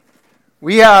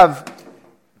We have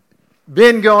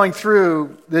been going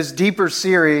through this deeper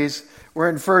series. We're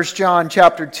in 1 John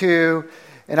chapter 2.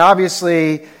 And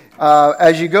obviously,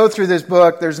 as you go through this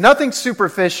book, there's nothing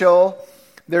superficial.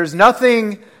 There's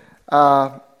nothing,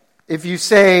 if you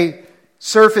say,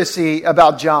 surfacey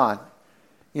about John.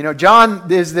 You know,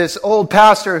 John is this old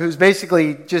pastor who's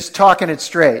basically just talking it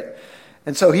straight.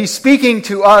 And so he's speaking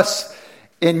to us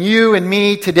and you and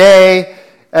me today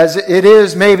as it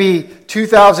is maybe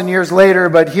 2,000 years later,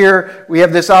 but here we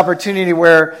have this opportunity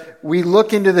where we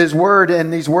look into this word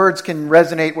and these words can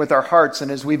resonate with our hearts.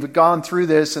 And as we've gone through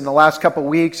this in the last couple of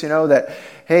weeks, you know, that,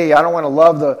 hey, I don't want to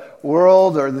love the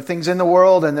world or the things in the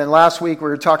world. And then last week we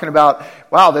were talking about,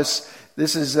 wow, there's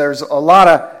a lot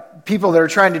of people that are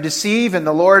trying to deceive, and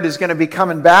the Lord is going to be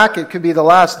coming back. It could be the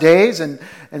last days. And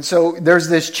so there's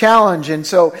this challenge. And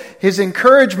so his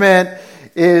encouragement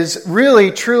is really,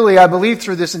 truly, I believe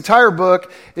through this entire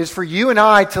book, is for you and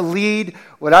I to lead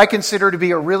what I consider to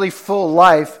be a really full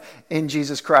life in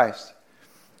Jesus Christ.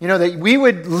 You know, that we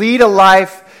would lead a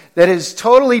life that is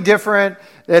totally different,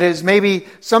 that is maybe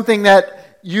something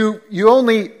that you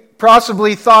only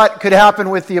possibly thought could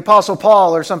happen with the Apostle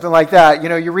Paul or something like that. You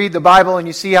know, you read the Bible and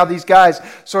you see how these guys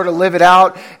sort of live it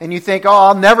out, and you think, oh,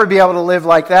 I'll never be able to live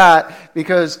like that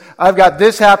because I've got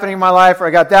this happening in my life or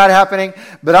I got that happening.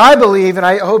 But I believe, and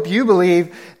I hope you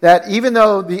believe, that even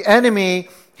though the enemy,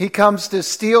 he comes to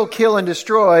steal, kill, and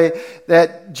destroy,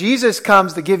 that Jesus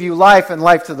comes to give you life and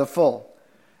life to the full.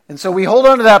 And so we hold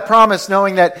on to that promise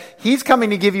knowing that he's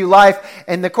coming to give you life.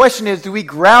 And the question is, do we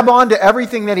grab on to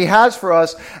everything that he has for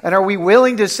us? And are we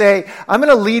willing to say, I'm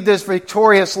going to lead this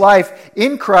victorious life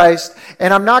in Christ,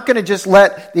 and I'm not going to just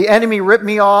let the enemy rip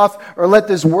me off or let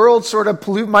this world sort of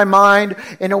pollute my mind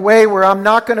in a way where I'm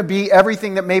not going to be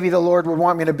everything that maybe the Lord would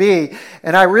want me to be.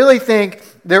 And I really think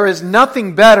there is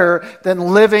nothing better than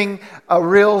living a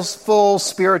real full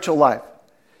spiritual life.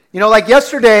 You know, like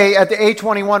yesterday at the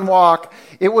A21 walk,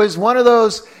 it was one of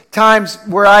those times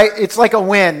where it's like a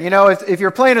win. You know, if you're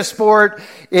playing a sport,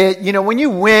 when you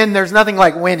win, there's nothing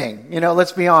like winning. You know,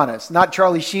 let's be honest. Not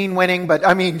Charlie Sheen winning, but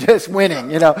I mean just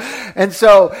winning, you know. And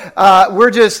so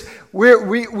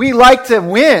we like to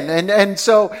win. And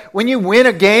so when you win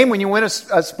a game, when you win a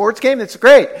sports game, it's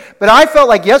great. But I felt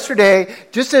like yesterday,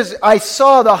 just as I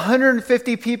saw the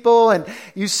 150 people and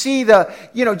you see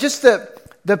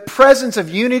the presence of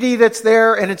unity that's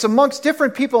there, and it's amongst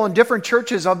different people in different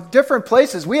churches of different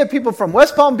places. We have people from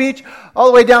West Palm Beach all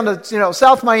the way down to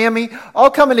South Miami, all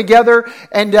coming together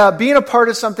and being a part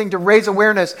of something to raise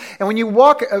awareness. And when you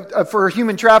walk for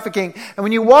human trafficking, and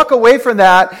when you walk away from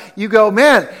that, you go,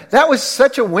 man, that was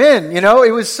such a win. You know,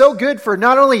 it was so good for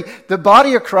not only the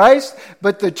body of Christ,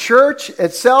 but the church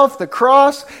itself, the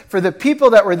cross, for the people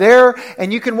that were there.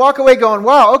 And you can walk away going,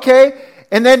 wow, okay.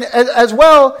 And then as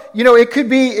well, you know, it could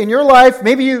be in your life,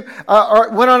 maybe you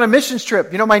went on a missions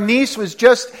trip. You know, my niece was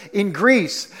just in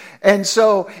Greece. And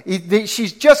so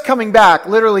she's just coming back,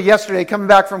 literally yesterday, coming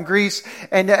back from Greece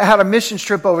and had a missions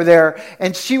trip over there.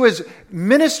 And she was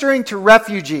ministering to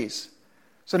refugees.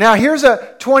 So now here's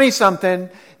a 20-something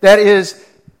that is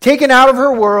taken out of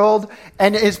her world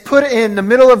and is put in the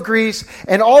middle of Greece,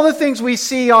 and all the things we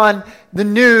see on the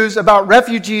news about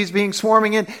refugees being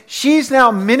swarming in, she's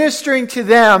now ministering to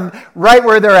them right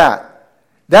where they're at.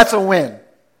 That's a win.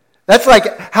 That's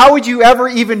like, how would you ever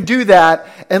even do that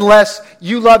unless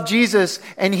you love Jesus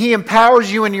and he empowers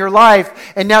you in your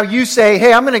life, and now you say,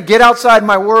 hey, I'm going to get outside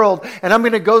my world and I'm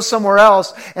going to go somewhere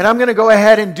else and I'm going to go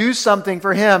ahead and do something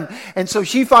for him. And so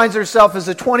she finds herself as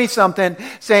a 20-something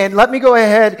saying, let me go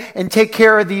ahead and take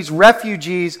care of these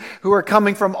refugees who are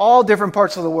coming from all different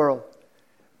parts of the world.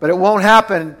 But it won't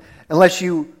happen unless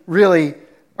you really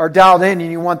are dialed in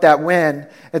and you want that win.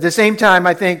 At the same time,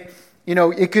 I think, you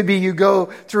know, it could be you go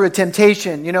through a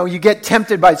temptation. You know, you get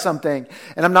tempted by something.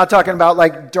 And I'm not talking about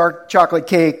like dark chocolate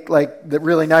cake, like the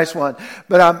really nice one.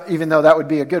 But even though that would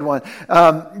be a good one.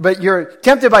 But you're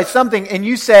tempted by something and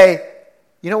you say,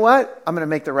 you know what? I'm going to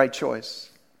make the right choice.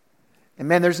 And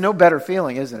man, there's no better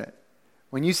feeling, isn't it?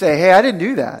 When you say, hey, I didn't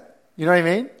do that. You know what I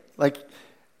mean? Like,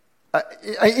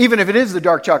 even if it is the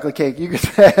dark chocolate cake, you could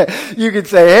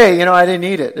say, hey, you know, I didn't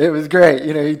eat it. It was great.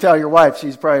 You know, you tell your wife,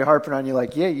 she's probably harping on you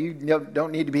like, yeah, you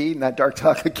don't need to be eating that dark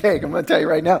chocolate cake. I'm going to tell you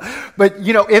right now. But,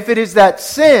 you know, if it is that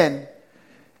sin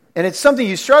and it's something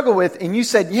you struggle with and you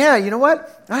said, yeah, you know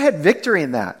what? I had victory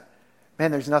in that.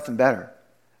 Man, there's nothing better.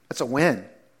 That's a win.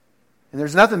 And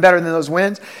there's nothing better than those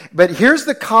wins. But here's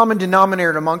the common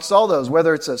denominator amongst all those,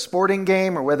 whether it's a sporting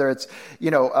game or whether it's,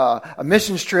 a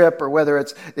missions trip or whether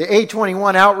it's the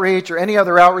A21 outreach or any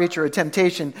other outreach or a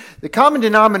temptation. The common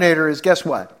denominator is, guess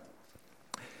what?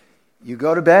 You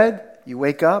go to bed, you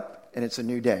wake up, and it's a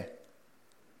new day.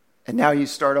 And now you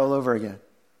start all over again.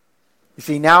 You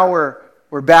see, now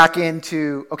we're back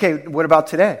into, okay, what about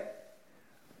today?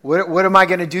 What am I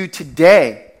going to do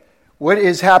today? What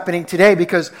is happening today?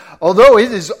 Because although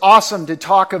it is awesome to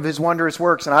talk of his wondrous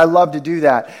works, and I love to do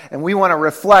that, and we want to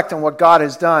reflect on what God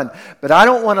has done, but I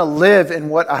don't want to live in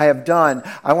what I have done.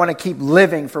 I want to keep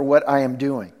living for what I am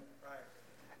doing.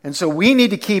 And so we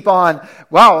need to keep on,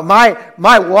 my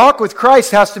walk with Christ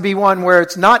has to be one where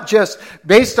it's not just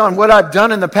based on what I've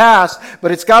done in the past, but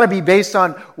it's got to be based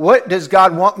on what does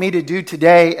God want me to do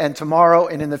today and tomorrow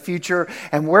and in the future,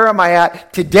 and where am I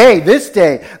at today, this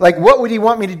day? Like, what would he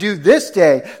want me to do this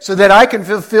day so that I can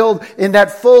fulfill in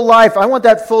that full life? I want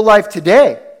that full life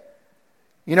today.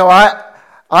 You know,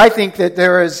 I think that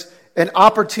there is an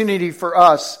opportunity for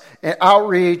us, an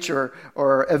outreach or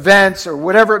events or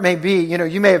whatever it may be. You know,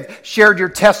 you may have shared your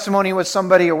testimony with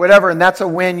somebody or whatever, and that's a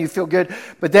win, you feel good.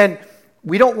 But then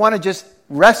we don't want to just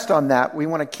rest on that. We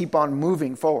want to keep on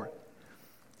moving forward.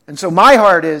 And so my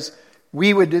heart is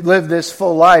we would live this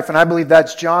full life, and I believe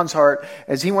that's John's heart,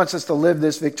 as he wants us to live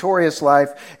this victorious life,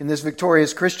 in this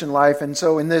victorious Christian life. And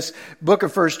so in this book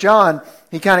of 1 John,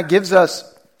 he kind of gives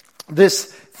us this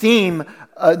theme,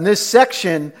 in this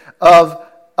section of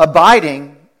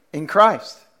abiding in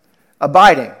Christ.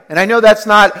 Abiding. And I know that's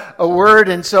not a word,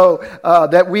 and so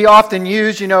that we often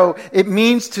use, you know, it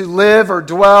means to live or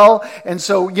dwell. And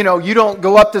so, you know, you don't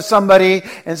go up to somebody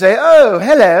and say, "Oh,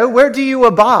 hello, where do you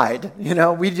abide?" You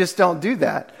know, we just don't do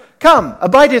that. "Come,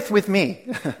 abideth with me."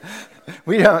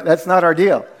 We don't, that's not our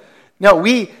deal. No,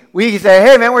 we say,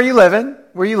 "Hey man, where you living?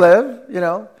 Where you live?" You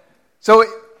know. So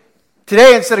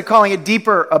today, instead of calling it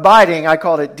deeper abiding, I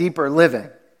called it deeper living.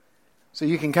 So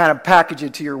you can kind of package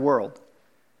it to your world.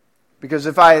 Because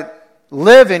if I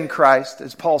live in Christ,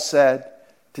 as Paul said,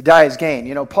 to die is gain.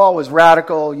 You know, Paul was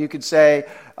radical. You could say,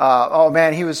 oh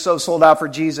man, he was so sold out for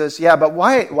Jesus. Yeah, but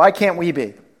why can't we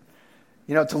be?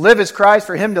 You know, to live is Christ.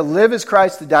 For him to live is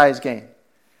Christ, to die is gain.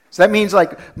 So that means,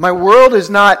 like, my world is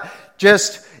not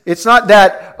just... It's not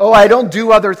that, oh, I don't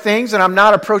do other things and I'm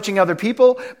not approaching other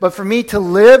people, but for me to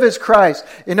live as Christ.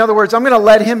 In other words, I'm going to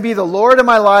let him be the Lord of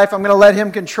my life. I'm going to let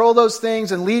him control those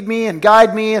things and lead me and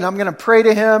guide me, and I'm going to pray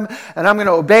to him and I'm going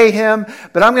to obey him.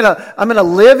 But I'm going to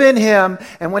live in him,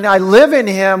 and when I live in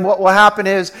him, what will happen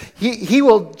is he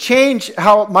will change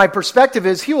how my perspective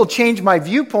is. He will change my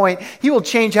viewpoint. He will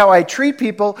change how I treat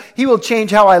people. He will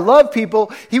change how I love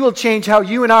people. He will change how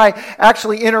you and I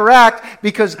actually interact,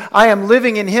 because I am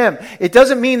living in him. It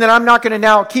doesn't mean that I'm not going to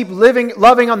now keep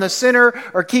loving on the sinner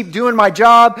or keep doing my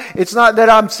job. It's not that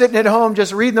I'm sitting at home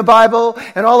just reading the Bible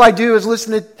and all I do is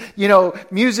listen to, you know,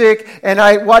 music and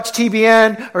I watch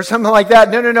TBN or something like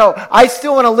that. No. I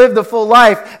still want to live the full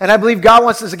life, and I believe God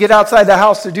wants us to get outside the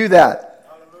house to do that.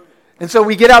 And so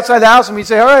we get outside the house and we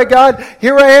say, all right, God,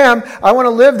 here I am. I want to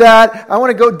live that. I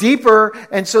want to go deeper.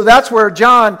 And so that's where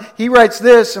John, he writes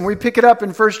this, and we pick it up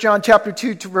in 1 John chapter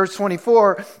 2 to verse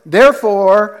 24.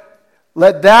 Therefore,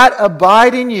 let that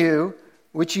abide in you,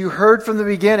 which you heard from the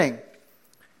beginning.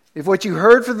 If what you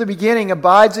heard from the beginning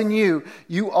abides in you,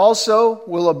 you also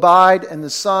will abide in the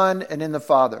Son and in the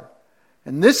Father.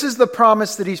 And this is the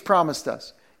promise that he's promised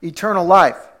us, eternal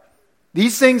life.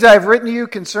 These things I have written to you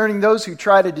concerning those who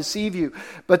try to deceive you.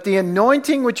 But the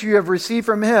anointing which you have received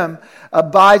from him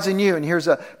abides in you. And here's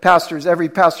every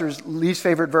pastor's least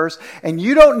favorite verse. And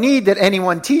you don't need that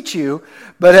anyone teach you,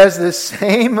 but as the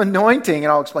same anointing, and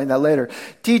I'll explain that later,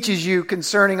 teaches you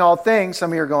concerning all things.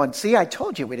 Some of you are going, see, I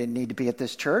told you we didn't need to be at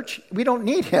this church. We don't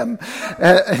need him.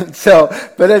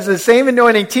 But as the same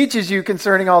anointing teaches you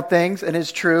concerning all things, and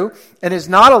is true, and is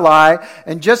not a lie,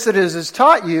 and just as it is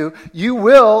taught you, you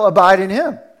will abide in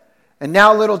him. And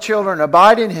now, little children,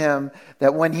 abide in him,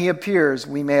 that when he appears,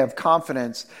 we may have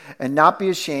confidence and not be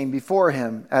ashamed before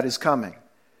him at his coming.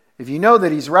 If you know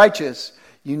that he's righteous,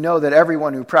 you know that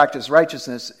everyone who practices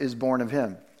righteousness is born of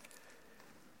him.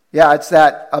 Yeah, it's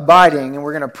that abiding, and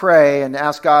we're going to pray and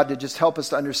ask God to just help us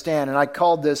to understand. And I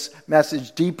called this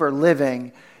message Deeper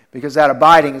Living, because that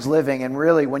abiding is living. And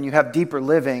really, when you have deeper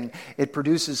living, it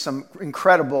produces some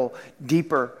incredible,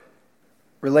 deeper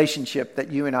relationship that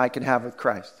you and I can have with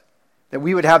Christ. That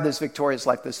we would have this victorious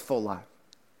life, this full life.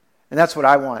 And that's what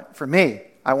I want for me.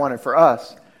 I want it for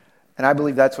us. And I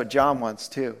believe that's what John wants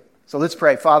too. So let's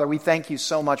pray. Father, we thank you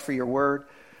so much for your word.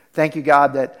 Thank you,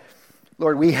 God, that,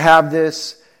 Lord, we have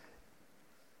this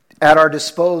at our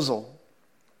disposal.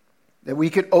 That we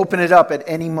could open it up at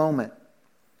any moment,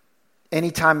 any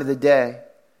time of the day,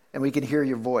 and we can hear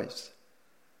your voice.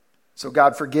 So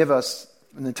God, forgive us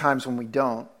in the times when we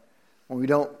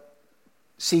don't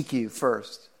seek you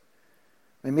first.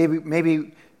 And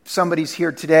maybe somebody's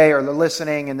here today or they're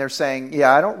listening and they're saying,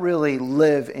 yeah, I don't really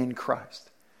live in Christ.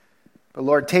 But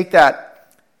Lord, take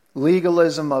that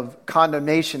legalism of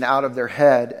condemnation out of their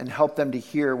head and help them to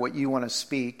hear what you want to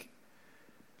speak,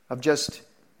 of just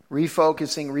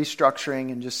refocusing,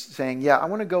 restructuring, and just saying, yeah, I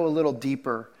want to go a little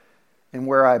deeper in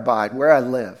where I abide, where I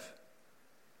live.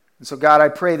 And so, God, I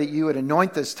pray that you would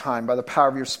anoint this time by the power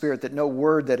of your Spirit, that no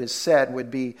word that is said would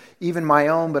be even my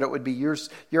own, but it would be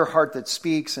your heart that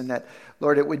speaks, and that,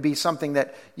 Lord, it would be something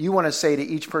that you want to say to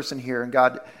each person here. And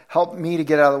God, help me to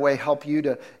get out of the way, help you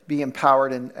to be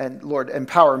empowered, and Lord,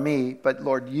 empower me, but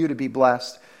Lord, you to be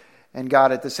blessed. And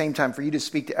God, at the same time, for you to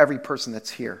speak to every person that's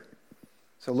here.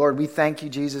 So, Lord, we thank you,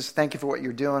 Jesus. Thank you for what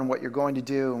you're doing, what you're going to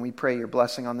do, and we pray your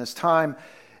blessing on this time.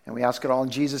 And we ask it all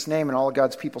in Jesus' name, and all of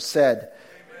God's people said,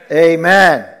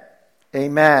 Amen.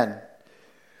 Amen.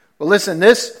 Well, listen,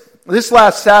 this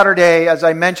last Saturday, as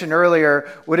I mentioned earlier,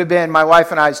 would have been my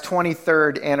wife and I's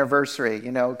 23rd anniversary,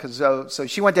 because so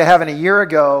she went to heaven a year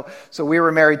ago, so we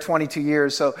were married 22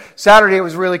 years. So Saturday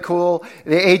was really cool.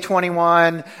 The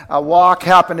A21 walk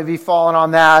happened to be falling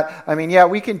on that. I mean, yeah,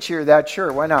 we can cheer that,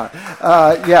 sure, why not?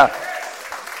 Yeah.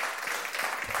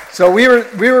 So we were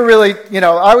really,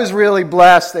 I was really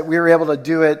blessed that we were able to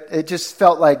do it. It just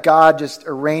felt like God just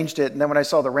arranged it. And then when I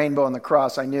saw the rainbow and the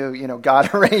cross, I knew,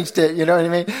 God arranged it. You know what I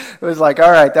mean? It was like, all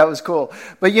right, that was cool.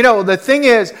 But the thing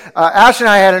is, Ash and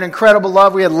I had an incredible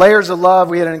love. We had layers of love.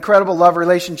 We had an incredible love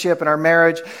relationship in our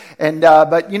marriage. And,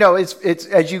 but it's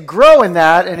as you grow in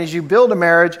that and as you build a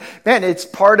marriage, man, it's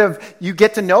part of, you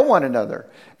get to know one another.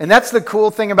 And that's the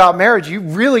cool thing about marriage. You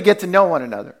really get to know one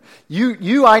another.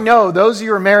 I know, those of you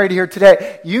who are married here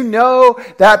today, you know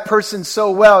that person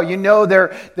so well. You know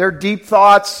their deep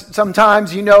thoughts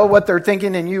sometimes. You know what they're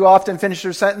thinking, and you often finish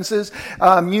their sentences.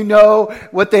 You know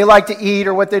what they like to eat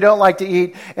or what they don't like to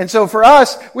eat. And so for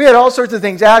us, we had all sorts of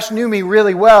things. Ash knew me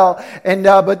really well. And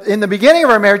but in the beginning of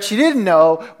our marriage, she didn't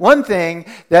know one thing,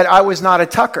 that I was not a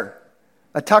tucker.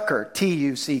 A tucker,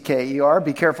 Tucker.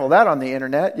 Be careful of that on the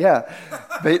internet. Yeah.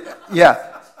 But yeah,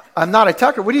 I'm not a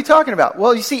tucker. What are you talking about?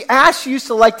 Well, you see, Ash used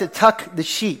to like to tuck the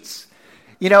sheets.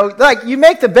 Like you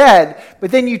make the bed,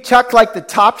 but then you tuck like the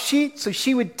top sheet. So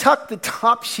she would tuck the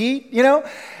top sheet,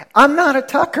 I'm not a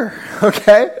tucker,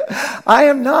 okay? I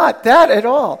am not that at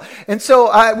all. And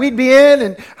so we'd be in,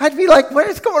 and I'd be like, what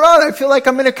is going on? I feel like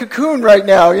I'm in a cocoon right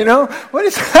now, What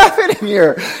is happening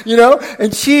here,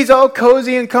 And she's all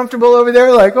cozy and comfortable over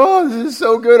there, like, oh, this is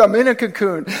so good. I'm in a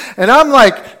cocoon. And I'm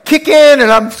like kicking,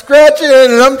 and I'm scratching,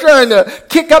 and I'm trying to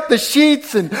kick up the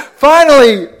sheets. And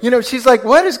finally, she's like,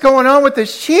 what is going on with the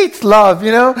sheets, love?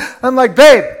 I'm like,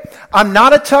 babe, I'm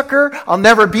not a tucker. I'll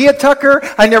never be a tucker.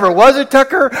 I never was a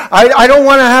tucker. I don't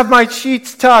want to have my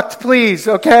sheets tucked, please,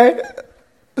 okay?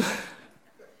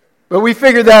 But we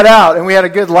figured that out, and we had a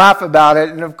good laugh about it.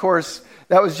 And of course,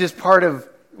 that was just part of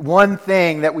one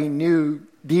thing that we knew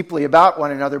deeply about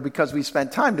one another because we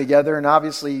spent time together. And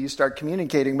obviously, you start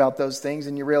communicating about those things,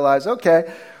 and you realize,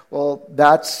 okay, well,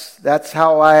 that's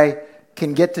how I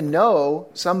can get to know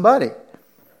somebody.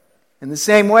 In the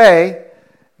same way,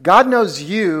 God knows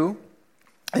you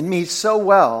and me so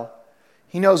well.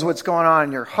 He knows what's going on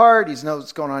in your heart. He knows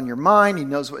what's going on in your mind. He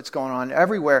knows what's going on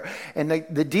everywhere. And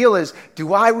the deal is,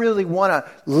 do I really want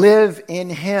to live in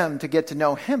Him to get to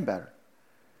know Him better?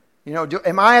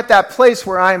 Am I at that place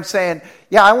where I am saying,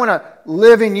 yeah, I want to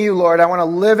live in you, Lord. I want to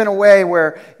live in a way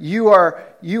where you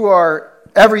are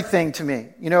everything to me.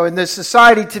 In this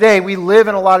society today, we live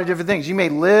in a lot of different things. You may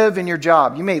live in your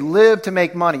job. You may live to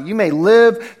make money. You may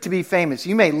live to be famous.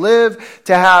 You may live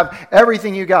to have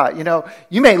everything you got.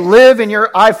 You may live in your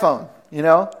iPhone,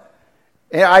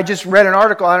 And I just read an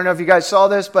article. I don't know if you guys saw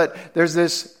this, but there's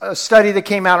this study that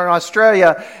came out in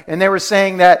Australia, and they were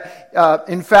saying that,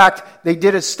 in fact, they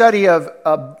did a study of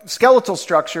skeletal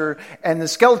structure, and the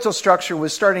skeletal structure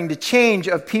was starting to change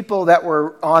of people that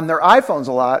were on their iPhones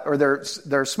a lot or their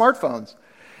smartphones.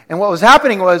 And what was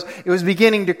happening was it was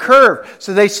beginning to curve.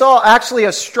 So they saw actually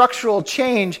a structural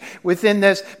change within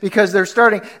this because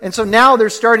and so now they're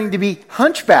starting to be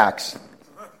hunchbacks.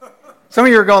 Some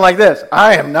of you are going like this.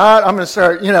 I am not. I'm going to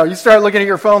start, you start looking at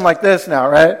your phone like this now,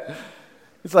 right?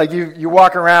 It's like you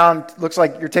walk around, looks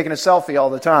like you're taking a selfie all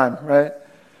the time, right?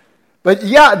 But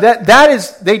yeah,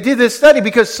 they did this study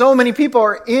because so many people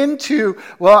are into,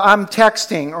 well, I'm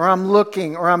texting or I'm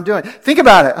looking or I'm doing. Think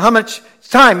about it. How much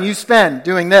time you spend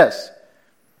doing this?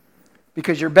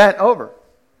 Because you're bent over.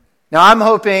 Now, I'm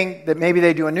hoping that maybe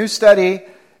they do a new study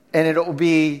and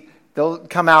they'll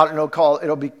come out and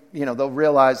they'll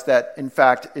realize that, in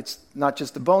fact, it's not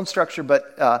just the bone structure,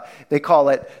 but they call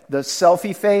it the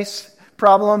selfie face.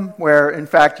 problem where, in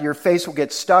fact, your face will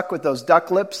get stuck with those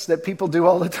duck lips that people do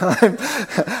all the time?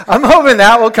 I'm hoping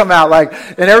that will come out,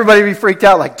 and everybody be freaked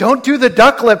out, don't do the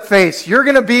duck lip face. You're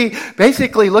going to be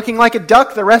basically looking like a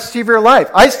duck the rest of your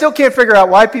life. I still can't figure out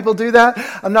why people do that.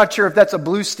 I'm not sure if that's a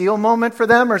Blue Steel moment for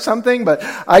them or something, but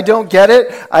I don't get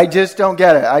it. I just don't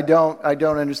get it. I don't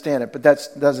understand it, but that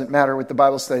doesn't matter with the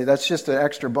Bible study. That's just an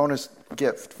extra bonus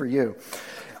gift for you.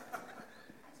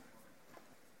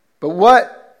 But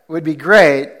what would be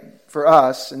great for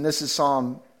us, and this is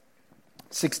Psalm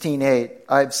 16:8,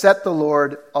 I've set the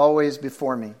Lord always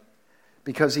before me,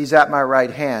 because he's at my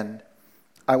right hand,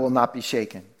 I will not be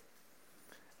shaken.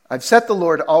 I've set the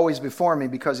Lord always before me,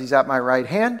 because he's at my right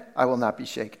hand, I will not be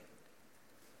shaken.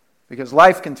 Because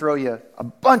life can throw you a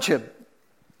bunch of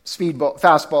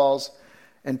fastballs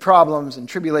and problems and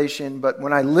tribulation, but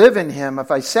when I live in him, if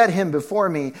I set him before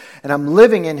me and I'm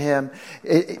living in him,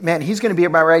 man, he's going to be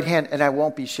at my right hand and I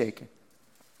won't be shaken.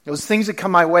 Those things that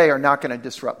come my way are not going to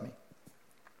disrupt me.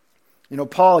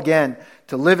 Paul, again,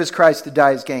 to live is Christ, to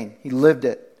die is gain. He lived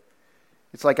it.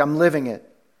 It's like I'm living it.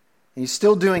 He's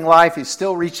still doing life. He's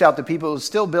still reached out to people. He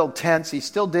still built tents. He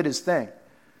still did his thing.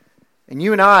 And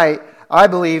you and I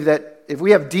believe that if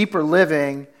we have deeper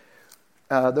living,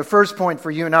 the first point for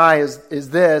you and I is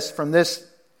this. From this,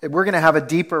 we're going to have a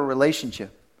deeper relationship.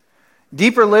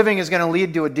 Deeper living is going to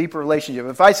lead to a deeper relationship.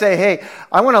 If I say, hey,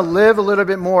 I want to live a little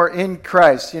bit more in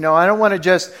Christ. I don't want to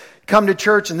just come to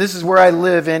church and this is where I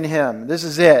live in him. This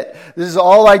is it. This is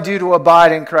all I do to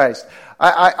abide in Christ.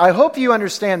 I hope you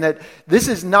understand that this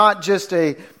is not just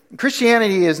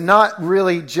Christianity is not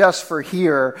really just for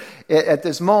here at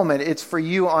this moment. It's for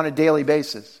you on a daily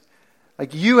basis.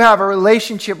 You have a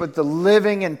relationship with the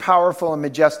living and powerful and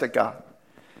majestic God.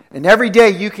 And every day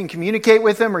you can communicate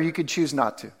with him or you could choose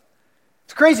not to.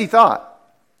 It's a crazy thought.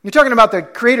 You're talking about the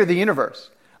creator of the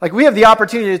universe. We have the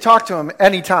opportunity to talk to him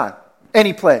anytime,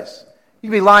 any place. You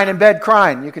could be lying in bed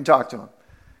crying, you can talk to him.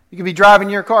 You could be driving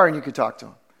your car and you could talk to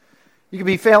him. You could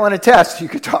be failing a test, you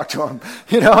could talk to him.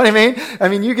 You know what I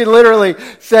mean? You could literally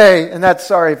say, and that's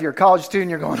sorry if you're a college student,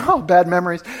 you're going, oh, bad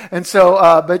memories. And so,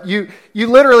 but you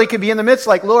literally could be in the midst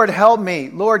Lord, help me.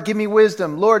 Lord, give me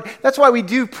wisdom. Lord, that's why we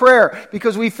do prayer,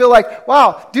 because we feel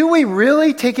wow, do we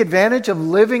really take advantage of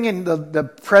living in the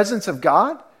presence of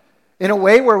God? In a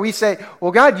way where we say,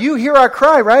 well, God, you hear our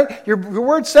cry, right? Your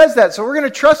word says that, so we're going to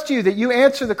trust you that you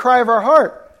answer the cry of our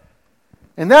heart.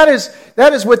 And that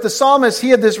is what the psalmist, he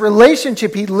had this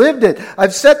relationship, he lived it.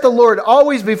 I've set the Lord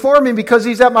always before me because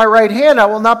he's at my right hand, I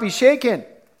will not be shaken.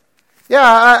 Yeah,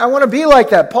 I want to be like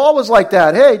that. Paul was like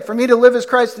that. Hey, for me to live is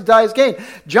Christ, to die is gain.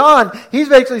 John, he's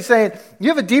basically saying, you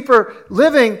have a deeper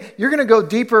living, you're going to go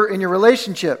deeper in your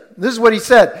relationship. This is what he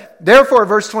said. Therefore,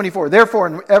 verse 24, therefore,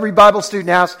 and every Bible student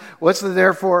asks, what's the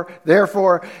therefore?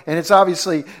 Therefore, and it's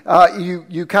obviously,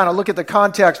 you kind of look at the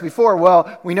context before,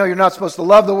 well, we know you're not supposed to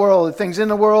love the world, the things in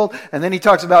the world, and then he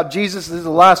talks about Jesus, this is the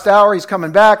last hour, he's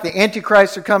coming back, the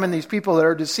Antichrists are coming, these people that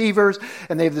are deceivers,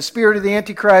 and they have the spirit of the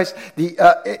Antichrist,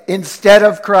 instead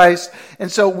of Christ,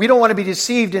 and so we don't want to be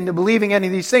deceived into believing any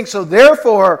of these things, so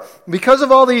therefore, because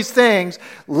of all these things,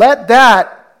 let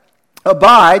that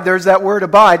abide, there's that word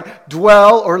abide,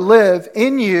 dwell or live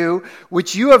in you,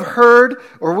 which you have heard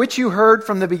or which you heard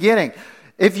from the beginning.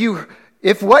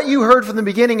 If what you heard from the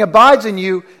beginning abides in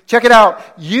you, check it out,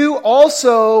 you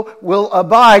also will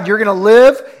abide. You're going to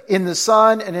live in the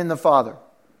Son and in the Father.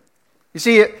 You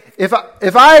see, if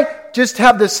I just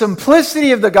have the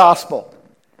simplicity of the gospel,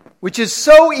 which is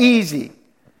so easy,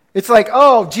 it's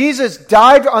oh, Jesus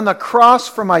died on the cross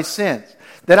for my sins,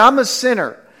 that I'm a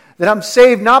sinner, that I'm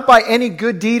saved not by any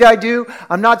good deed I do.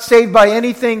 I'm not saved by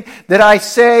anything that I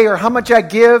say or how much I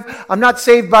give. I'm not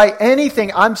saved by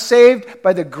anything. I'm saved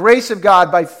by the grace of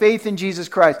God, by faith in Jesus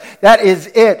Christ. That is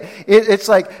it. It's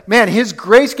man, his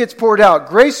grace gets poured out.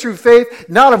 Grace through faith,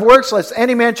 not of works, lest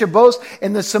any man should boast.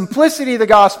 In the simplicity of the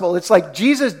gospel, it's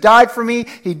Jesus died for me.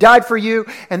 He died for you.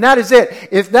 And that is it.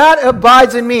 If that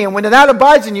abides in me, and when that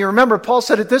abides in you, remember, Paul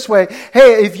said it this way,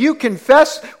 hey, if you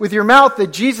confess with your mouth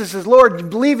that Jesus is Lord,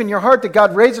 and believe in your heart that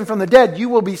God raised him from the dead, you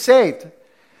will be saved.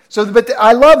 But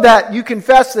I love that you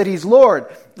confess that he's Lord.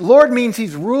 Lord means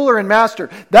he's ruler and master.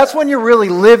 That's when you're really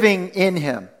living in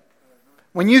him.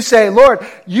 When you say, Lord,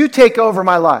 you take over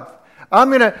my life. I'm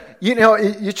going to,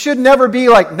 it should never be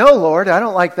no, Lord, I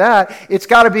don't like that. It's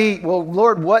got to be, well,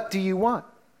 Lord, what do you want?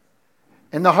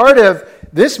 And the heart of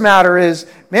this matter is,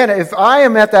 man, if I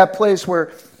am at that place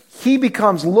where He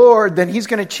becomes Lord, then He's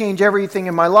going to change everything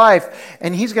in my life,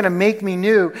 and He's going to make me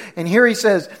new. And here He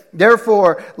says,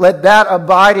 therefore, let that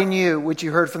abide in you, which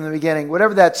you heard from the beginning.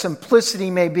 Whatever that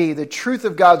simplicity may be, the truth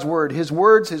of God's Word, His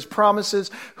words, His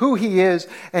promises, who He is,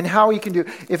 and how He can do.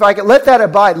 If I can let that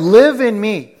abide, live in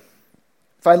me.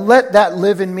 If I let that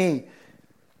live in me,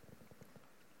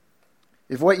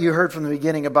 if what you heard from the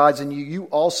beginning abides in you, you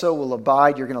also will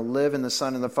abide. You're going to live in the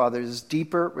Son and the Father. There's this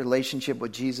deeper relationship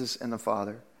with Jesus and the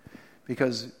Father.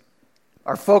 Because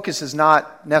our focus is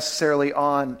not necessarily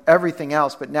on everything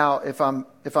else, but now if I'm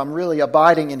really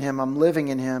abiding in Him, I'm living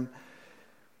in Him,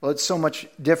 well, it's so much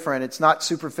different. It's not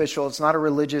superficial. It's not a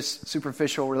religious,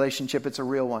 superficial relationship. It's a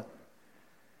real one.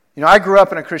 You know, I grew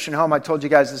up in a Christian home. I told you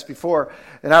guys this before.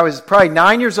 And I was probably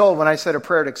 9 years old when I said a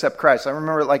prayer to accept Christ. I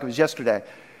remember it like it was yesterday.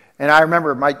 And I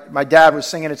remember my dad was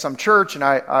singing at some church, and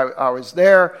I was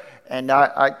there, and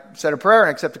I said a prayer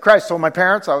and accepted Christ. Told my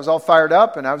parents I was all fired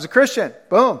up, and I was a Christian.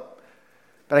 Boom.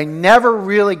 But I never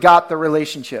really got the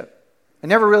relationship. I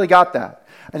never really got that.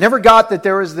 I never got that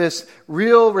there was this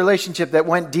real relationship that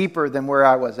went deeper than where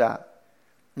I was at.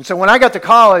 And so when I got to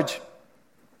college,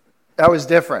 that was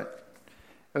different.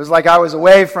 It was like I was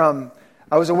away from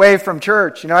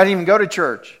church. You know, I didn't even go to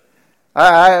church.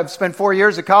 I have spent 4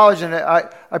 years at college, and I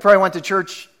probably went to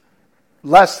church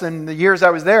less than the years I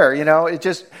was there. You know,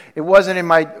 it wasn't in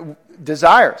my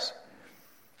desires.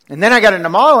 And then I got into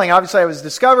modeling. Obviously, I was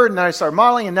discovered, and then I started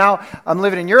modeling, and now I'm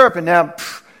living in Europe, and now,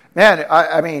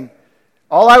 I mean,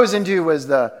 all I was into was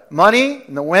the money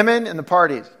and the women and the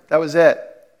parties. That was it.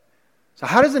 So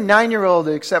how does a 9-year-old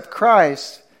accept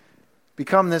Christ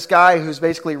become this guy who's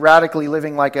basically radically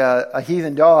living like a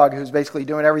heathen dog, who's basically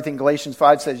doing everything Galatians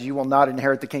 5 says, you will not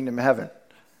inherit the kingdom of heaven?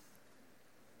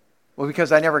 Well,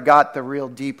 because I never got the real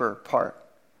deeper part.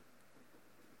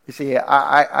 You see,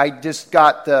 I just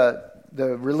got the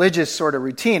religious sort of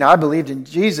routine. I believed in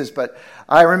Jesus, but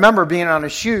I remember being on a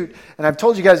shoot, and I've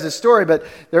told you guys this story, but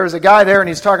there was a guy there, and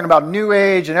he's talking about New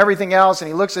Age and everything else, and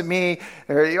he looks at me,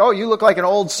 oh, you look like an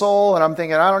old soul, and I'm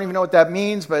thinking, I don't even know what that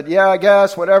means, but yeah, I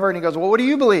guess, whatever. And he goes, well, what do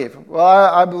you believe? Well,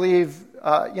 I believe,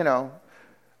 I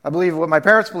believe what my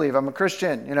parents believe. I'm a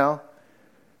Christian, you know.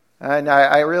 And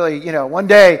I really, one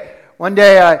day,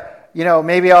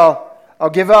 maybe I'll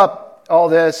give up all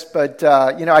this, but,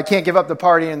 I can't give up the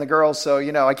party and the girls, so,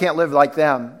 I can't live like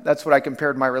them. That's what I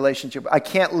compared my relationship. I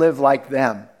can't live like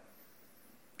them.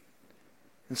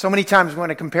 And so many times we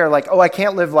want to compare like, oh, I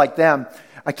can't live like them.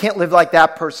 I can't live like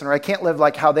that person, or I can't live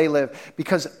like how they live,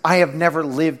 because I have never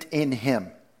lived in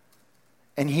Him.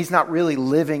 And He's not really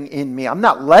living in me. I'm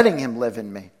not letting Him live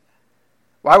in me.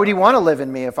 Why would He want to live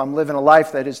in me if I'm living a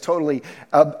life that is totally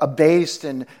abased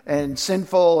and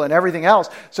sinful and everything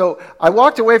else? So I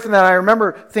walked away from that. I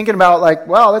remember thinking about like,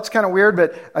 wow, that's kind of weird,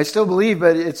 but I still believe,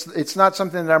 but it's not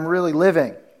something that I'm really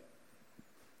living.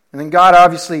 And then God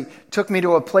obviously took me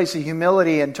to a place of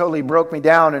humility and totally broke me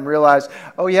down and realized,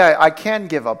 oh yeah, I can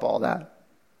give up all that.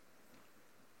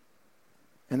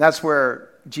 And that's where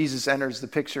Jesus enters the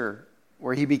picture,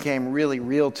 where He became really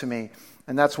real to me.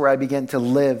 And that's where I began to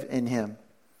live in Him.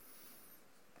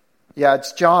 Yeah,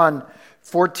 it's John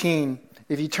 14.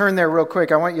 If you turn there real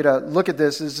quick, I want you to look at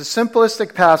this. It's a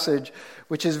simplistic passage,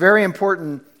 which is very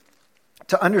important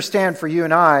to understand for you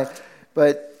and I,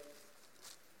 but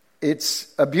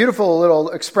it's a beautiful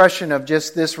little expression of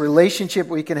just this relationship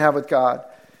we can have with God.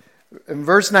 In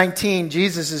verse 19,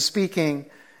 Jesus is speaking.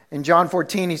 In John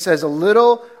 14, He says, a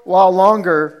little while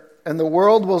longer, and the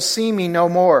world will see me no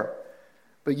more.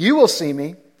 But you will see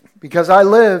me, because I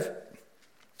live,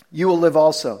 you will live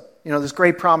also. This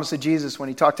great promise of Jesus when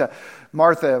He talked to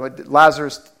Martha at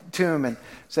Lazarus' tomb and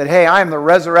said, hey, I am the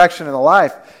resurrection and the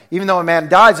life. Even though a man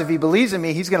dies, if he believes in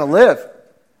me, he's going to live.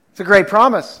 It's a great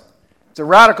promise. It's a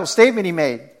radical statement He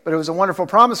made, but it was a wonderful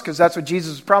promise because that's what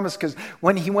Jesus promised, because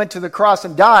when He went to the cross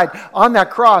and died on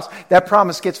that cross, that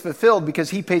promise gets fulfilled because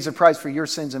He pays the price for your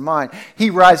sins and mine. He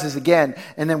rises again,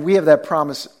 and then we have that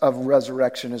promise of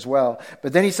resurrection as well.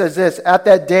 But then He says this, at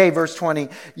that day, verse 20,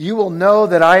 you will know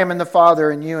that I am in the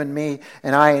Father and you in me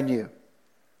and I in you.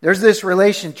 There's this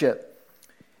relationship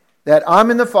that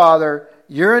I'm in the Father,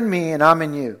 you're in me, and I'm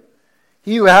in you.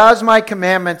 He who has my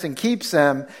commandments and keeps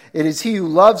them, it is he who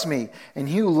loves me. And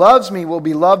he who loves me will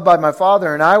be loved by my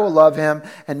Father, and I will love him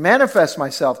and manifest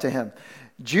myself to him.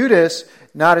 Judas,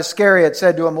 not Iscariot,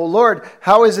 said to him, O Lord,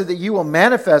 how is it that you will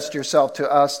manifest yourself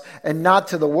to us and not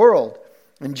to the world?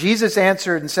 And Jesus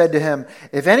answered and said to him,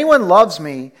 if anyone loves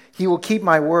me, he will keep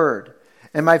my word.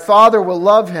 And my Father will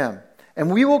love him.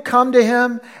 And we will come to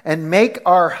him and make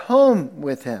our home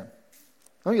with him.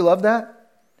 Don't you love that?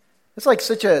 It's like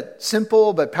such a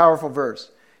simple but powerful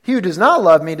verse. He who does not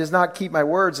love me does not keep my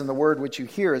words, and the word which you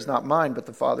hear is not mine, but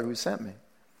the Father who sent me.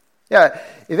 Yeah,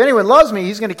 if anyone loves me,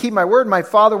 he's going to keep my word. My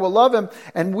Father will love him,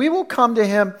 and we will come to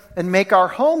him and make our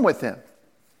home with him.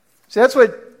 See, that's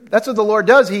what the Lord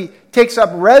does. He takes up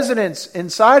residence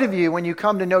inside of you when you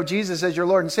come to know Jesus as your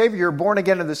Lord and Savior. You're born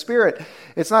again of the Spirit.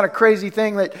 It's not a crazy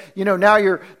thing that, now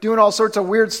you're doing all sorts of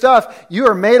weird stuff. You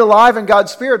are made alive in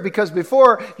God's Spirit, because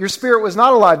before, your spirit was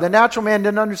not alive. The natural man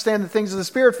didn't understand the things of the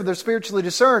Spirit, for they're spiritually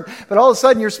discerned. But all of a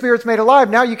sudden, your spirit's made alive.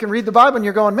 Now you can read the Bible and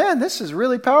you're going, man, this is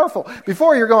really powerful.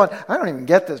 Before, you're going, I don't even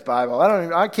get this Bible.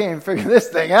 I can't even figure this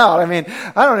thing out.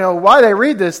 I don't know why they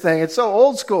read this thing. It's so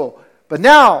old school. But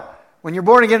now, when you're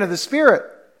born again of the Spirit,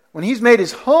 when He's made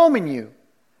His home in you,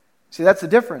 see, that's the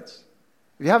difference.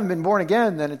 If you haven't been born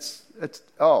again, then it's I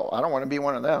don't want to be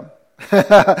one of them.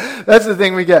 That's the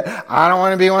thing we get. I don't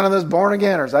want to be one of those born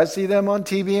againers. I see them on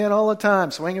TBN all the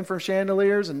time, swinging from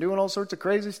chandeliers and doing all sorts of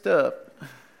crazy stuff.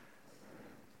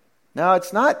 No,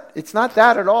 it's not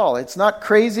that at all. It's not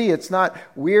crazy. It's not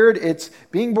weird. It's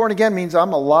being born again means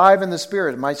I'm alive in the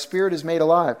Spirit. My spirit is made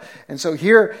alive. And so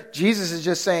here, Jesus is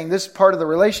just saying this part of the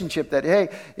relationship that, hey,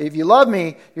 if you love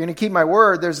me, you're going to keep my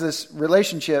word. There's this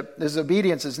relationship. This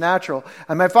obedience is natural.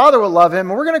 And my Father will love him.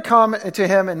 And we're going to come to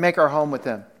him and make our home with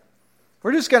him.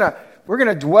 We're going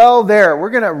to dwell there. We're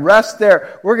going to rest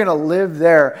there. We're going to live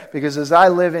there. Because as I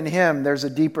live in him, there's a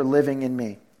deeper living in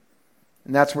me.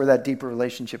 And that's where that deeper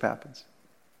relationship happens.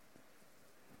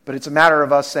 But it's a matter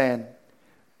of us saying,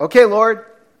 okay, Lord,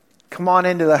 come on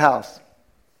into the house.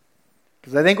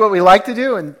 Because I think what we like to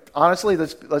do, and honestly,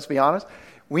 let's be honest,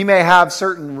 we may have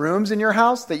certain rooms in your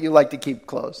house that you like to keep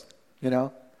closed,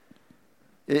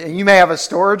 You may have a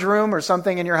storage room or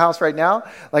something in your house right now.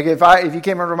 Like if you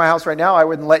came over to my house right now, I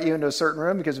wouldn't let you into a certain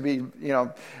room because it'd be,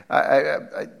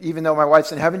 even though my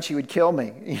wife's in heaven, she would kill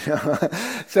me.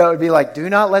 So it'd be like, do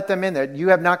not let them in there. You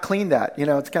have not cleaned that.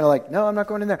 It's kind of like, no, I'm not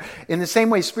going in there. In the same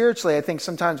way, spiritually, I think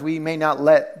sometimes we may not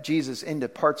let Jesus into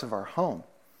parts of our home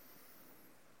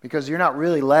because you're not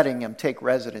really letting him take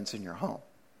residence in your home.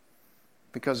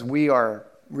 Because we are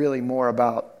really more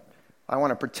about, I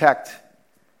want to protect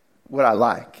what I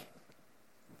like.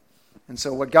 And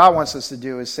so what God wants us to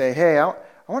do is say, hey, I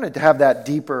wanted to have that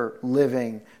deeper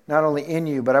living, not only in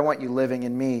you, but I want you living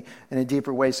in me in a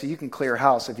deeper way so you can clear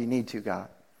house if you need to, God.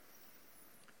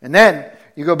 And then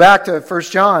you go back to 1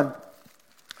 John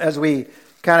as we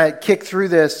kind of kick through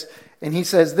this, and he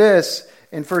says this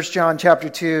in 1 John chapter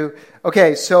 2.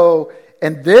 Okay, so,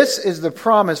 and this is the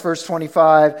promise, verse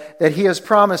 25, that he has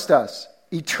promised us,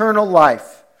 eternal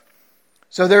life.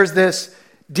 So there's this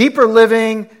deeper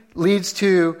living leads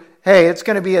to, hey, it's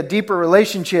going to be a deeper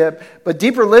relationship, but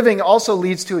deeper living also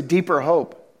leads to a deeper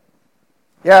hope.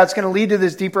 Yeah, it's going to lead to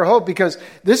this deeper hope because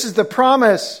this is the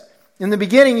promise. In the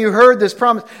beginning, you heard this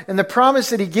promise, and the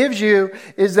promise that he gives you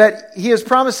is that he has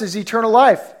promised his eternal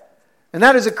life. And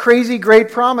that is a crazy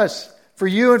great promise for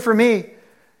you and for me.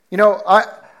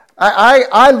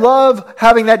 I love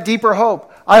having that deeper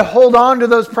hope. I hold on to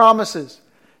those promises.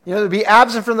 To be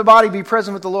absent from the body, be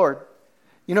present with the Lord.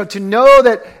 To know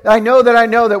that I know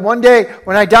that one day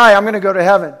when I die, I'm going to go to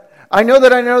heaven. I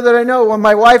know when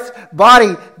my wife's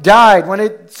body died, when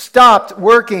it stopped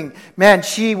working, man,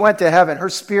 she went to heaven. Her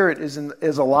spirit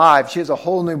is alive. She has a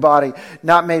whole new body,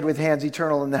 not made with hands,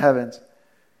 eternal in the heavens.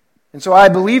 And so I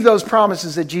believe those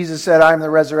promises that Jesus said, I am the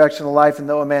resurrection and life, and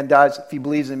though a man dies, if he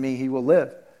believes in me, he will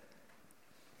live.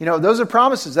 Those are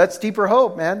promises. That's deeper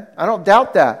hope, man. I don't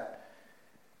doubt that.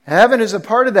 Heaven is a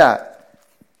part of that.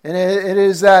 And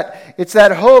it's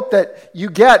that hope that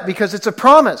you get because it's a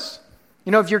promise.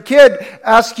 If your kid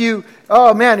asks you,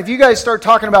 oh man, if you guys start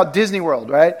talking about Disney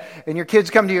World, right? And your kids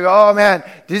come to you, oh man,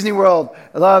 Disney World,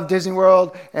 I love Disney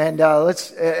World, and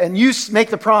and you make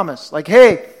the promise, like,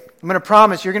 hey, I'm going to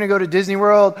promise you're going to go to Disney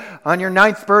World on your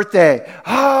 9th birthday.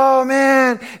 Oh,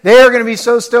 man. They're going to be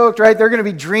so stoked, right? They're going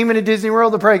to be dreaming of Disney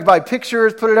World. They'll probably buy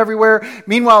pictures, put it everywhere.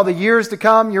 Meanwhile, the years to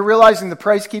come, you're realizing the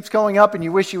price keeps going up and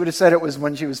you wish you would have said it was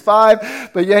when she was 5.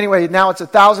 But anyway, now it's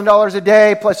 $1,000 a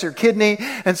day plus your kidney.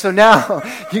 And so now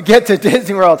you get to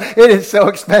Disney World. It is so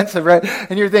expensive, right?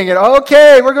 And you're thinking,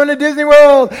 okay, we're going to Disney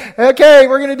World. Okay,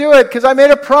 we're going to do it because I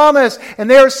made a promise. And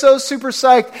they are so super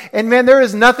psyched. And man, there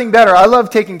is nothing better. I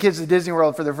love taking kids to Disney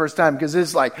World for the first time because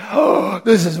it's like, oh,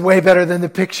 this is way better than the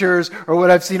pictures or what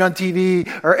I've seen on TV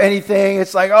or anything.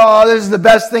 It's like, oh, this is the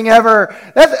best thing ever.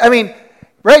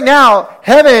 Right now,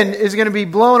 heaven is going to be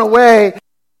blown away.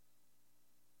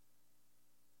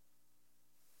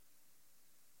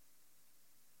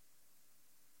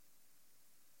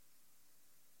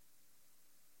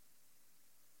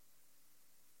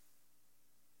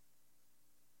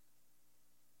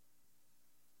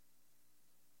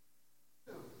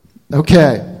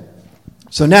 Okay.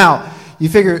 So now you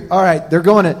figure, all right,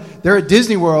 they're at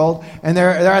Disney World, and they're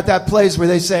at that place where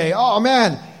they say, oh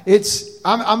man,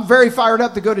 I'm very fired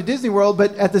up to go to Disney World,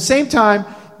 but at the same time,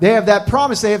 they have that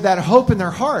promise, they have that hope in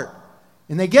their heart,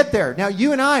 and they get there. Now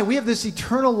you and I, we have this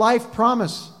eternal life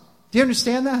promise. Do you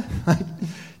understand that?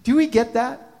 Do we get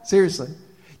that? Seriously.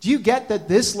 Do you get that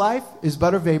this life is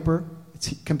but a vapor?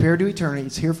 It's compared to eternity.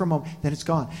 It's here for a moment, then it's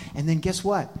gone. And then guess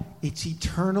what? It's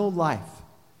eternal life.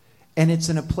 And it's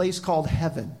in a place called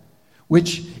heaven.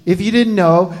 Which, if you didn't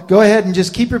know, go ahead and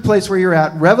just keep your place where you're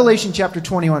at. Revelation chapter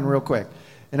 21 real quick.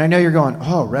 And I know you're going,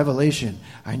 oh, Revelation.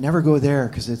 I never go there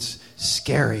because it's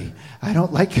scary. I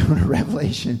don't like going to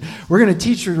Revelation. We're going to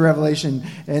teach you Revelation,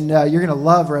 and you're going to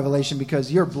love Revelation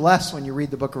because you're blessed when you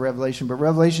read the book of Revelation. But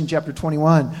Revelation chapter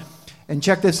 21, and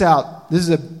check this out. This is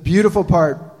a beautiful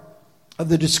part of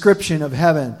the description of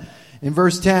heaven. In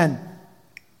verse 10,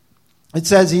 it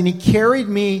says, and he carried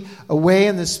me away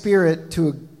in the Spirit to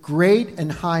a great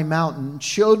and high mountain,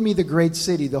 showed me the great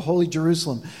city, the holy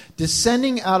Jerusalem,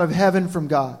 descending out of heaven from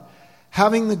God,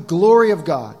 having the glory of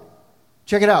God.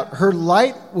 Check it out. Her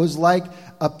light was like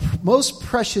a most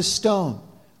precious stone,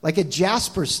 like a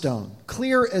jasper stone,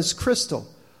 clear as crystal.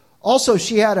 Also,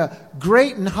 she had a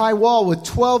great and high wall with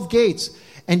 12 gates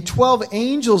and 12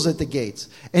 angels at the gates,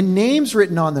 and names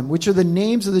written on them, which are the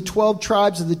names of the 12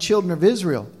 tribes of the children of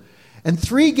Israel. And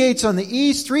 3 gates on the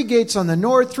east, 3 gates on the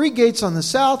north, 3 gates on the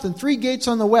south, and 3 gates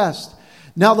on the west.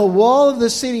 Now the wall of the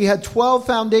city had 12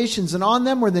 foundations, and on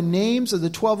them were the names of the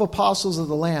 12 apostles of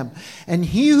the Lamb. And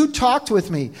he who talked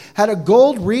with me had a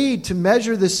gold reed to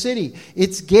measure the city,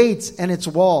 its gates and its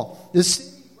wall. The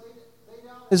city laid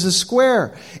out as a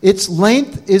square. Its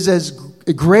length is as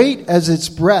great as its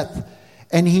breadth.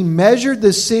 And he measured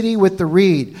the city with the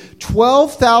reed.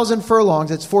 12,000 furlongs,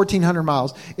 that's 1,400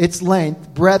 miles. Its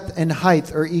length, breadth, and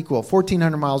height are equal.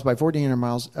 1,400 miles by 1,400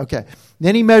 miles. Okay.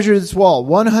 Then he measured its wall,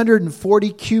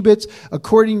 140 cubits,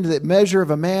 according to the measure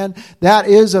of a man. That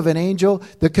is of an angel.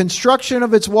 The construction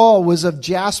of its wall was of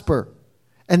jasper.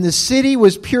 And the city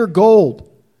was pure gold,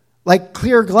 like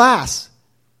clear glass.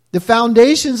 The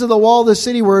foundations of the wall of the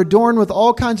city were adorned with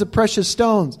all kinds of precious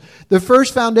stones. The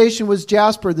first foundation was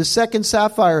jasper, the second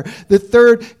sapphire, the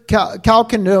third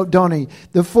chalcedony,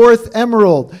 the fourth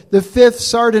emerald, the fifth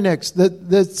sardonyx,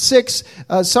 the sixth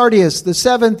sardius, the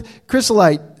seventh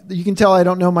chrysolite. You can tell I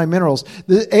don't know my minerals.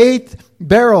 The eighth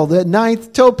beryl, the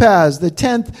ninth topaz, the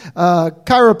 10th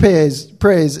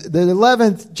chrysoprase, the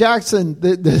 11th jackson,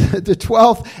 the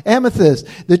 12th amethyst.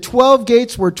 The 12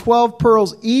 gates were 12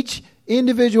 pearls. Each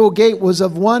individual gate was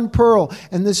of one pearl,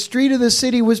 and the street of the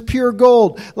city was pure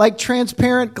gold, like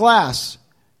transparent glass.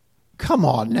 Come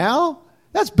on now.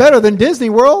 That's better than Disney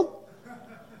World.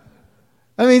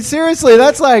 I mean, seriously,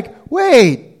 that's like,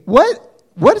 wait, what?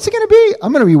 What is it going to be?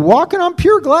 I'm going to be walking on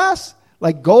pure glass,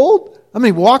 like gold. I'm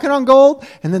going to be walking on gold,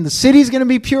 and then the city's going to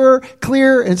be pure,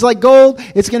 clear, and it's like gold.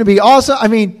 It's going to be awesome. I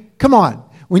mean, come on.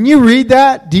 When you read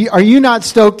that, are you not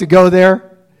stoked to go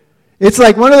there? It's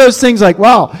like one of those things like,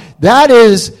 wow, that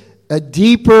is a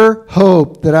deeper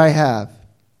hope that I have.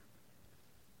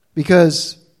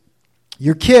 Because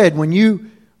your kid, when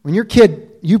your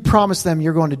kid, you promise them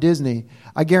you're going to Disney,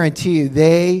 I guarantee you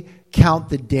they count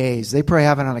the days. They probably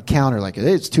have it on a counter like,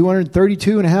 it's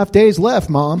 232 and a half days left,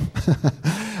 Mom.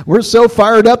 We're so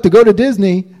fired up to go to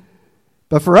Disney.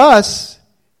 But for us,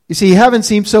 you see, heaven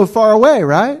seems so far away,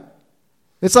 right?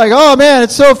 It's like, oh man,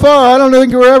 it's so far. I don't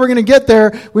think we're ever going to get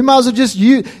there. We might as well just,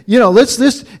 let's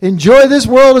just enjoy this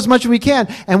world as much as we can.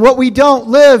 And what we don't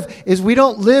live is we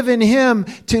don't live in Him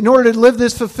in order to live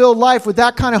this fulfilled life with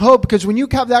that kind of hope. Because when you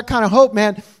have that kind of hope,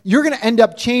 man, you're going to end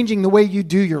up changing the way you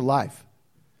do your life.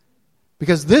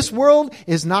 Because this world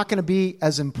is not going to be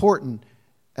as important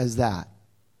as that.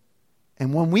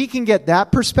 And when we can get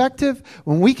that perspective,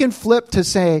 when we can flip to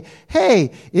say,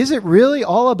 hey, is it really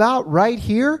all about right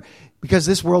here? Because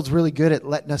this world's really good at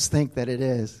letting us think that it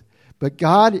is. But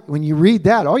God, when you read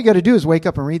that, all you got to do is wake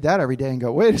up and read that every day and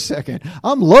go, wait a second,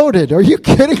 I'm loaded. Are you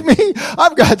kidding me?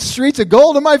 I've got streets of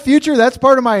gold in my future. That's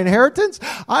part of my inheritance.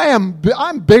 I'm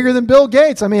bigger than Bill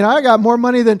Gates. I mean, I got more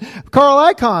money than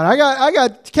Carl Icahn. I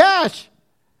got cash.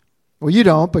 Well, you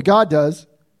don't, but God does.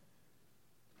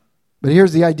 But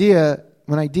here's the idea.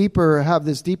 When I have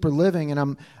this deeper living, and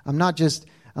I'm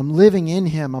living in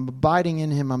Him, I'm abiding in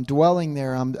Him, I'm dwelling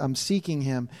there, I'm seeking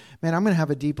Him. Man, I'm going to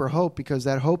have a deeper hope, because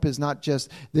that hope is not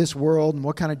just this world and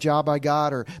what kind of job I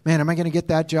got, or man, am I going to get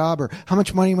that job, or how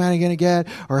much money am I going to get,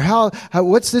 or how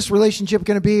what's this relationship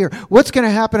going to be, or what's going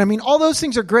to happen. I mean, all those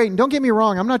things are great, and don't get me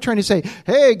wrong, I'm not trying to say,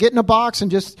 hey, get in a box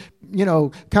and just,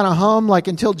 kind of hum like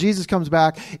until Jesus comes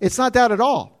back. It's not that at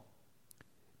all.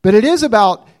 But it is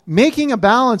about making a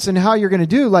balance in how you're going to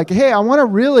do. Like, hey, I want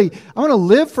to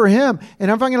live for Him. And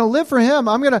if I'm going to live for Him,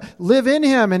 I'm going to live in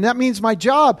Him. And that means my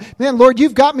job. Man, Lord,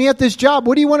 you've got me at this job.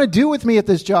 What do you want to do with me at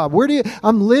this job?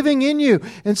 I'm living in you.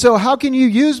 And so how can you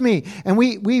use me? And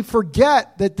we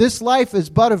forget that this life is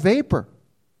but a vapor.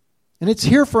 And it's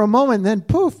here for a moment, and then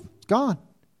poof, it's gone.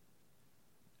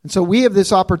 And so we have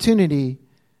this opportunity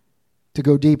to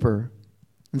go deeper.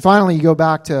 And finally, you go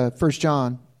back to 1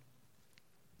 John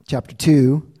chapter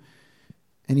 2,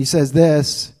 and he says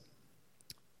this.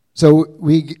 So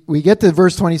we get to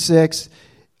verse 26.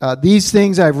 These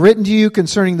things I've written to you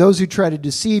concerning those who try to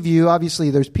deceive you. Obviously,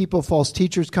 there's false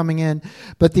teachers coming in.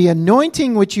 But the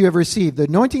anointing which you have received, the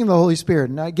anointing of the Holy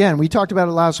Spirit. And again, we talked about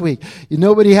it last week.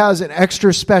 Nobody has an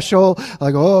extra special,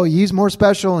 like, oh, he's more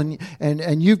special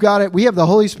and you've got it. We have the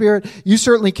Holy Spirit. You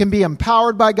certainly can be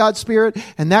empowered by God's Spirit.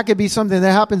 And that could be something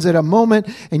that happens at a moment.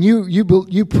 And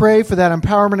you pray for that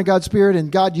empowerment of God's Spirit.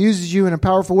 And God uses you in a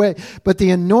powerful way. But the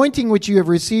anointing which you have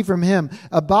received from Him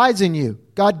abides in you.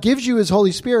 God gives you His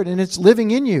Holy Spirit, and it's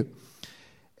living in you.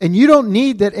 And you don't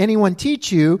need that anyone teach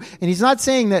you. And He's not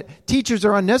saying that teachers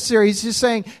are unnecessary. He's just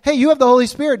saying, hey, you have the Holy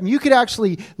Spirit, and you could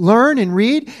actually learn and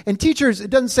read. And teachers, it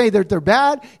doesn't say that they're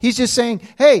bad. He's just saying,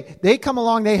 hey, they come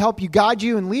along, they help you, guide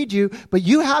you, and lead you. But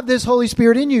you have this Holy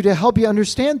Spirit in you to help you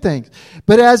understand things.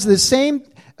 But as the same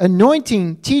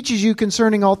anointing teaches you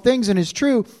concerning all things and is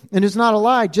true and is not a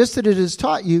lie, just that it has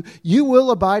taught you, you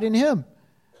will abide in Him.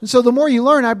 And so the more you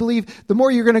learn, I believe, the more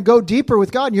you're going to go deeper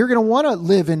with God. And you're going to want to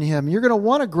live in Him. You're going to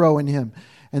want to grow in Him.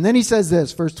 And then he says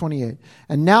this, verse 28.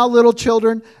 And now, little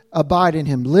children, abide in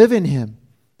Him. Live in Him.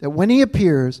 That when He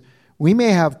appears, we may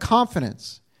have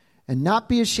confidence and not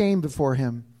be ashamed before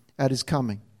Him at His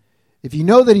coming. If you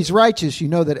know that He's righteous, you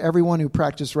know that everyone who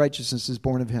practices righteousness is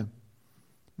born of Him.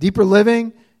 Deeper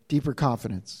living, deeper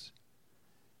confidence.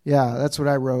 Yeah, that's what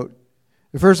I wrote.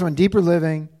 The first one, deeper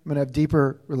living, I'm going to have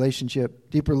deeper relationship,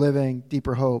 deeper living,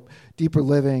 deeper hope, deeper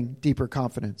living, deeper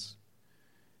confidence.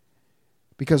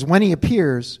 Because when He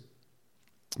appears,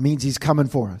 it means He's coming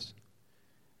for us.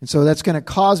 And so that's going to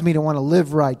cause me to want to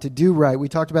live right, to do right. We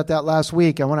talked about that last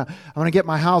week. I want to get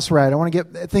my house right. I want to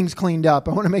get things cleaned up.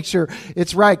 I want to make sure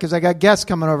it's right because I got guests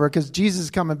coming over because Jesus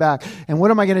is coming back. And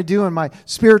what am I going to do in my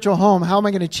spiritual home? How am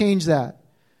I going to change that?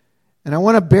 And I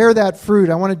want to bear that fruit.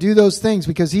 I want to do those things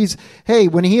because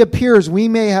when He appears, we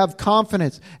may have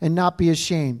confidence and not be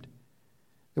ashamed.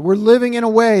 That we're living in a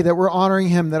way that we're honoring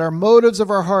Him, that our motives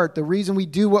of our heart, the reason we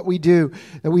do what we do,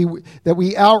 that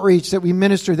we outreach, that we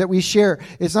minister, that we share,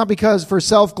 it's not because for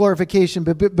self-glorification,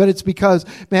 but it's because,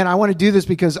 man, I want to do this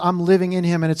because I'm living in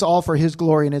Him and it's all for His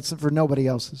glory and it's for nobody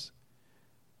else's.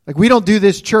 Like we don't do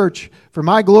this church for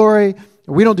my glory.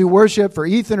 We don't do worship for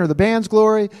Ethan or the band's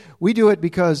glory. We do it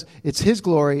because it's His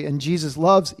glory, and Jesus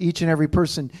loves each and every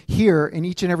person here and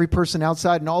each and every person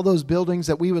outside in all those buildings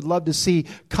that we would love to see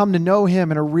come to know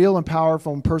Him in a real and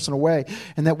powerful and personal way,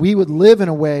 and that we would live in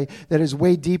a way that is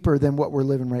way deeper than what we're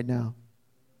living right now.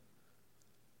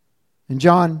 And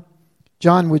John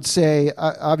would say,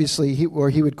 obviously, he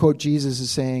would quote Jesus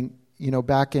as saying,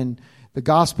 back in the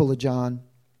Gospel of John,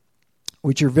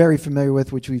 which you're very familiar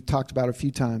with, which we've talked about a few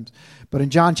times. But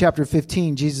in John chapter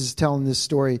 15, Jesus is telling this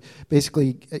story,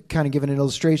 basically kind of giving an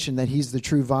illustration that He's the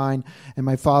true vine and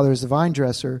my Father is the vine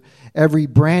dresser. Every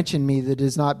branch in me that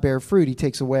does not bear fruit, He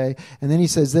takes away. And then He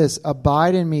says this,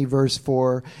 abide in me, verse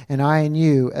 4, and I in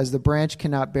you, as the branch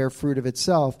cannot bear fruit of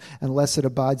itself unless it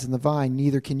abides in the vine,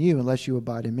 neither can you unless you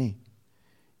abide in me.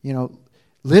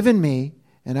 Live in me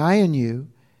and I in you,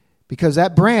 because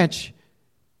that branch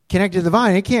connected to the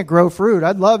vine, it can't grow fruit.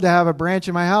 I'd love to have a branch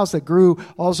in my house that grew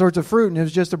all sorts of fruit and it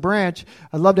was just a branch.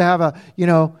 I'd love to have a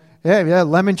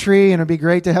lemon tree, and it'd be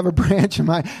great to have a branch in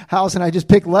my house and I just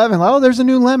pick lemon. Oh, there's a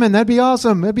new lemon. That'd be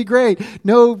awesome. That'd be great.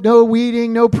 No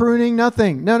weeding, no pruning,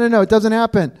 nothing. No. It doesn't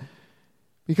happen.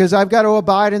 Because I've got to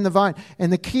abide in the vine.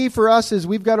 And the key for us is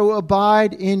we've got to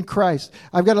abide in Christ.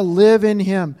 I've got to live in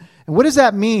Him. And what does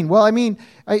that mean? Well,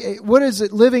 what is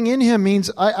it? Living in Him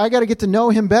means I got to get to know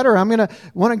Him better. I'm going to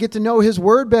want to get to know His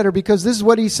Word better because this is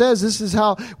what He says. This is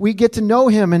how we get to know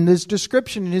Him and His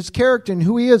description and His character and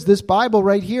who He is, this Bible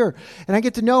right here. And I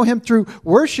get to know Him through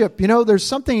worship. There's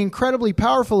something incredibly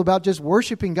powerful about just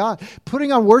worshiping God,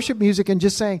 putting on worship music and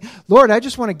just saying, Lord, I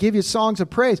just want to give you songs of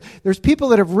praise. There's people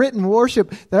that have written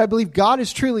worship that I believe God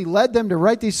has truly led them to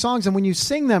write these songs. And when you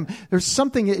sing them, there's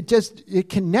something, it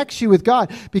connects you with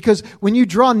God because when you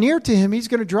draw near to Him, He's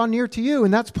going to draw near to you,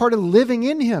 and that's part of living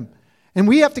in Him. And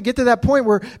we have to get to that point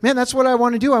where, man, that's what I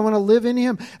want to do. I want to live in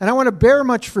Him, and I want to bear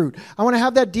much fruit. I want to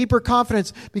have that deeper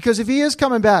confidence, because if He is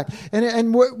coming back,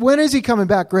 and when is He coming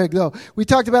back, Greg, though? We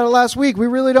talked about it last week. We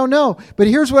really don't know. But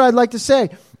here's what I'd like to say.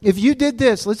 if you did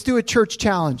this, let's do a church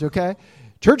challenge, okay?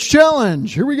 Church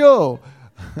challenge, here we go.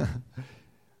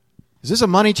 Is this a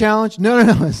money challenge? No,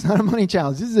 it's not a money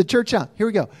challenge. This is a church challenge. Here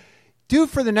we go. Do it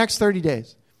for the next 30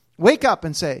 days. Wake up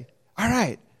and say, all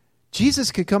right,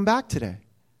 Jesus could come back today.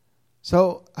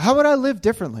 So how would I live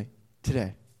differently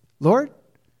today? Lord,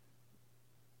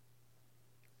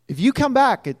 if you come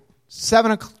back at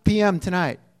 7 p.m.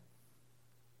 tonight,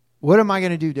 what am I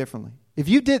going to do differently? If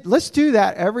you did, let's do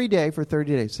that every day for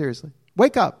 30 days. Seriously.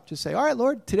 Wake up. Just say, all right,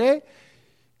 Lord, today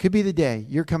could be the day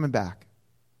you're coming back.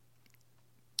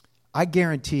 I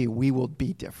guarantee you we will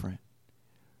be different.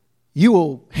 You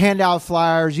will hand out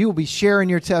flyers. You will be sharing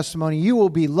your testimony. You will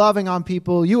be loving on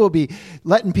people. You will be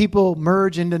letting people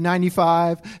merge into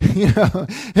 95.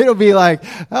 It'll be like,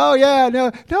 oh yeah,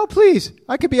 no, please.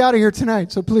 I could be out of here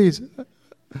tonight, so please.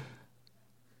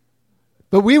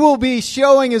 But we will be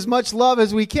showing as much love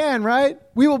as we can, right?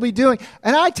 We will be doing.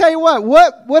 And I tell you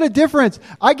what a difference.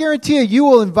 I guarantee you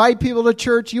will invite people to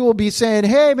church. You will be saying,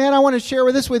 hey, man, I want to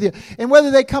share this with you. And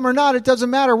whether they come or not, it doesn't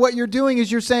matter. What you're doing is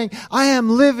you're saying, I am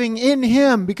living in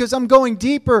Him because I'm going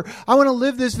deeper. I want to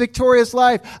live this victorious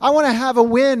life. I want to have a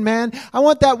win, man. I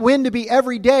want that win to be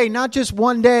every day, not just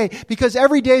one day, because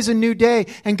every day is a new day.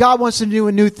 And God wants to do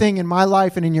a new thing in my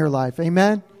life and in your life.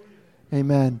 Amen?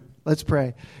 Amen. Let's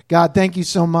pray. God, thank you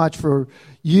so much for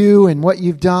you and what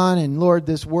you've done. And Lord,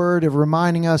 this word of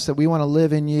reminding us that we want to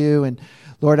live in you. And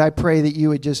Lord, I pray that you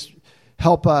would just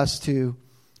help us to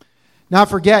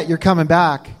not forget you're coming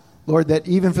back. Lord, that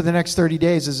even for the next 30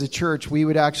 days as a church, we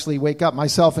would actually wake up,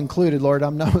 myself included, Lord,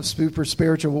 I'm no super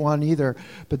spiritual one either,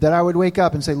 but that I would wake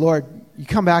up and say, Lord, you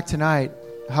come back tonight,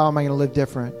 how am I going to live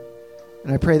different?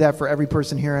 And I pray that for every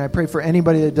person here. And I pray for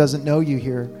anybody that doesn't know you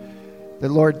here. That,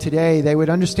 Lord, today they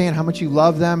would understand how much you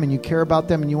love them and you care about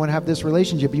them and you want to have this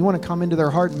relationship. You want to come into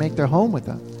their heart and make their home with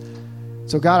them.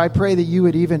 So, God, I pray that you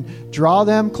would even draw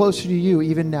them closer to you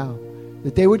even now.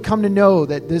 That they would come to know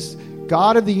that this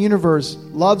God of the universe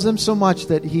loves them so much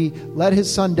that He let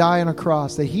His Son die on a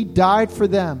cross. That He died for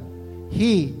them.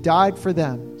 He died for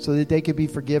them so that they could be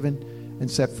forgiven and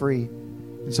set free.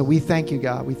 And so we thank you,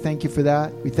 God. We thank you for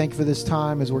that. We thank you for this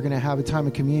time as we're going to have a time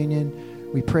of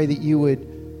communion. We pray that you would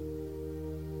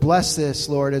bless this,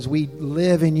 Lord, as we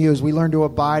live in you, as we learn to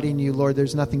abide in you. Lord,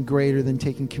 there's nothing greater than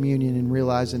taking communion and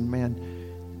realizing, man,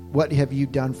 what have you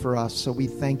done for us? So we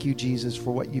thank you, Jesus, for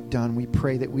what you've done. We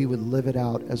pray that we would live it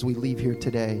out as we leave here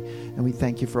today. And we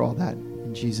thank you for all that.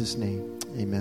 In Jesus' name.